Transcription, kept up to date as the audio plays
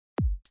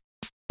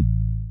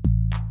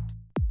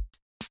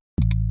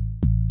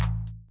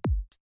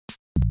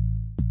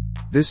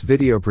This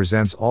video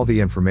presents all the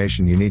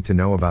information you need to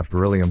know about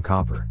beryllium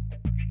copper.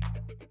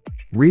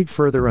 Read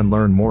further and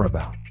learn more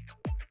about.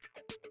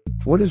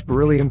 What is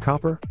beryllium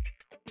copper?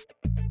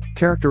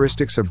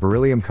 Characteristics of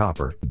beryllium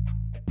copper.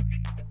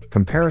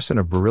 Comparison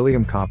of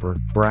beryllium copper,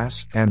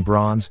 brass, and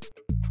bronze.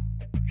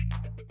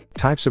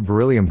 Types of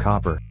beryllium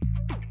copper.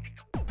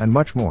 And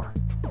much more.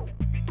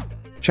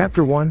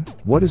 Chapter 1,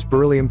 What is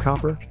beryllium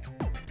copper?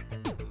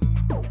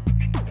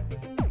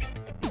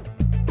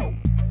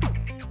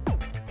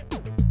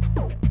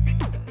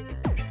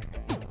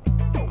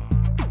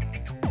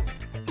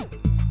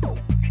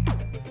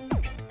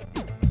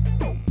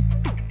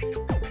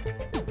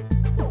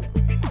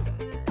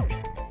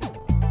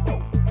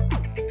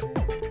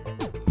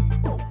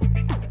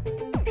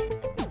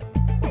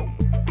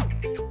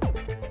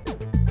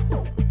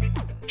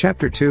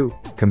 Chapter 2,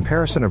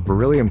 Comparison of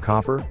beryllium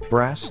copper,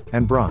 brass,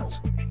 and bronze.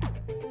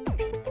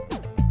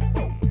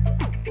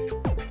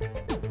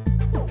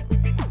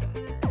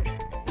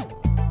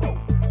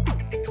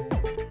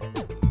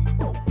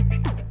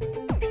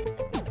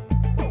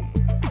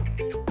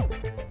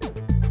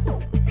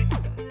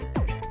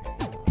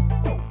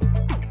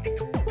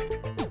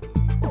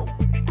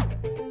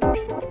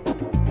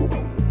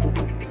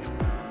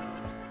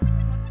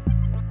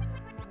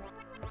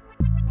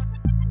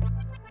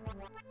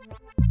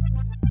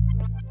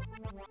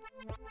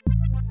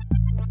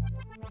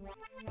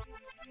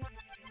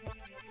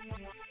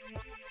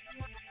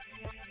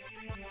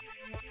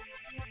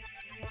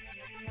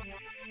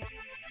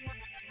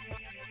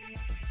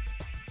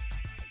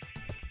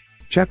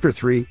 Chapter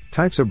 3,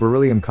 Types of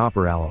beryllium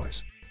copper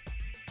alloys.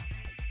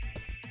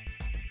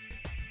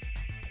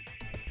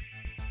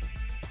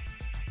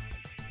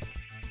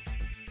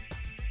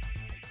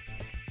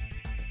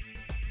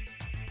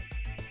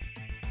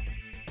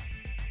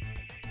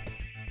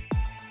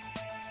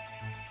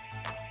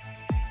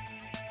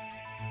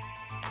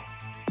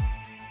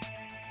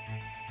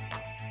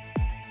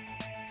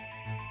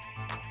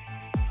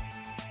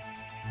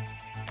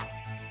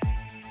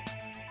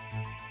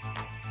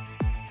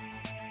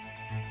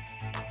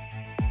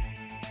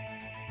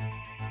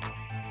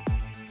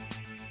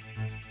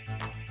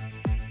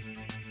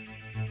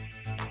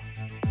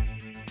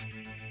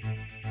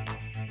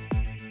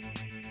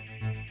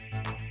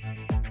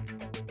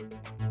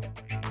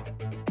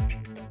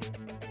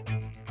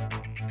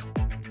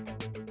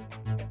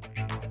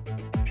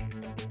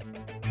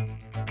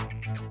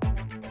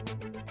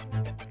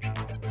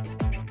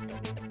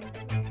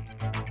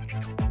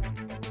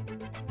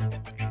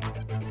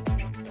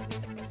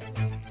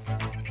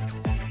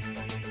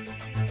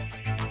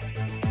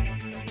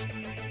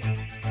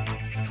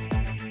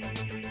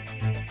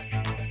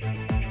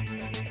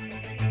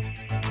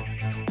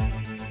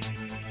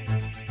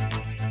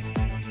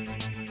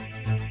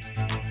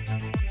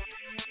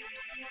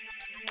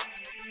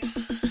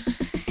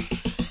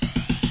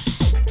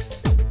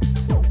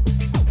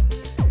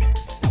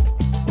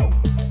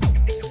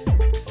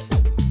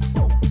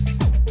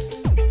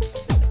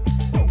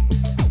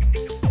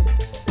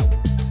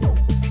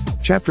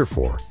 Chapter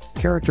 4,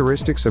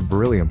 Characteristics of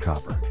beryllium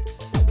copper.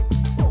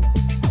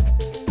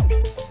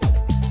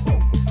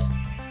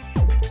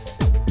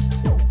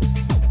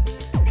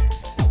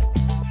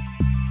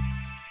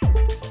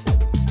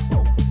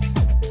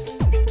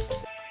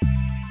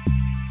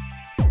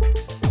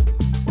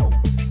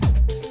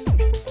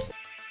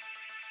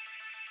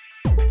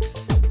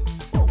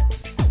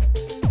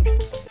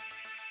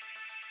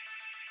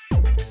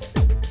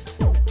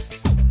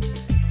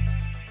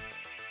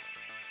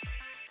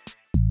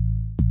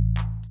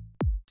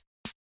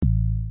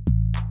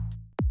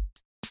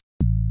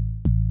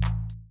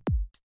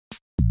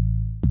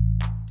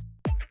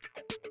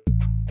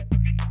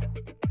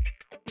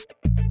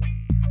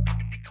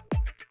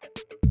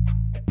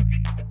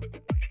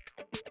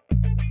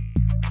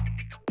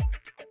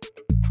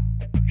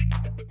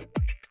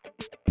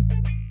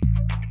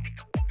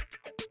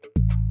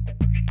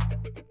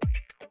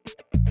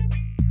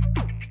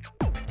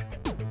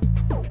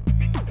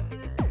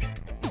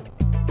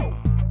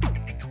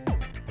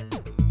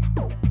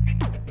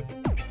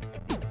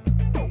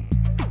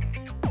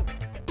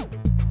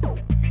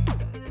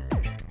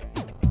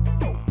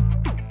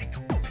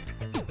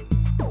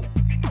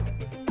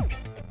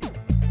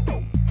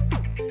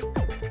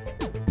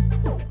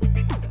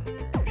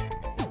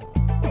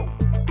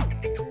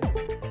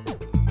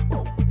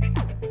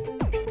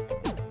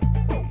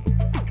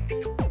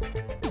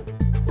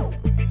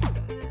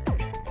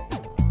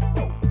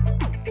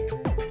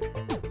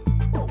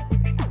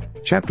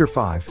 Chapter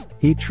 5,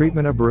 Heat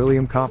treatment of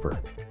beryllium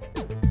copper.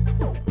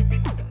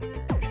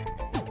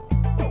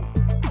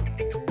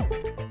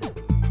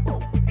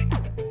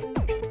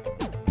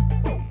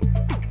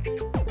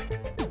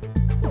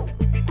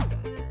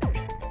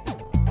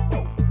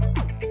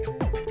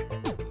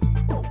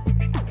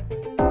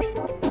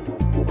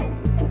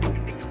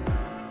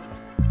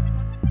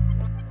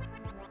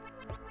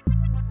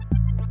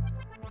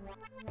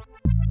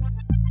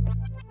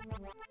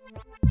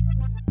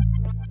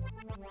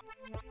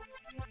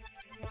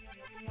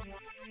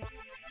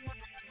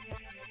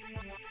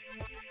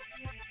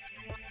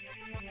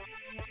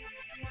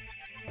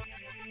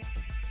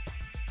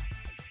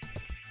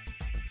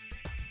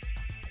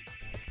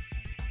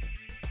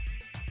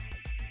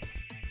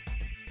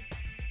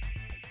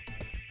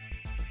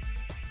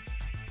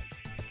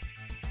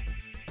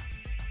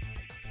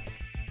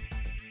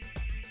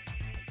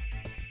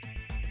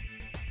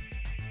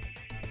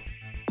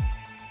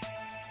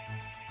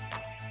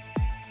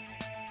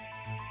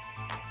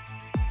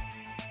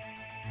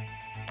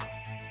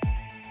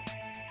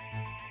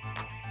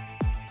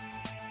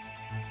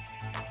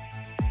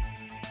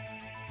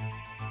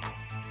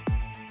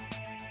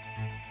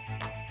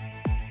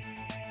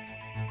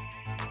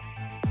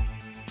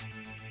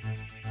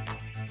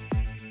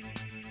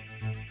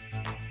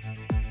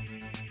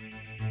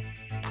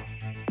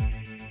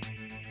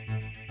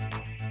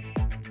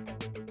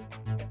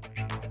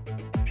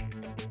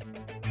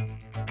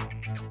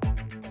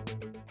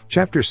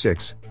 Chapter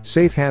 6,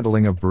 Safe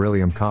Handling of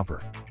Beryllium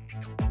Copper.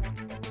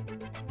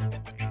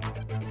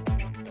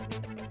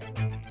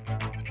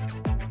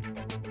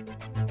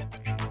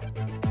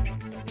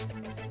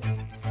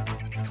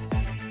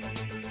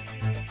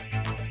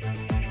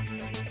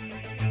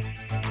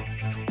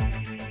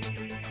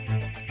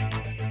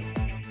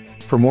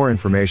 For more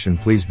information,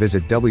 please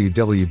visit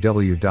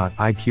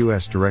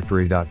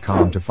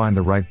www.iqsdirectory.com to find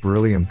the right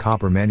beryllium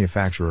copper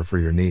manufacturer for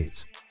your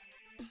needs.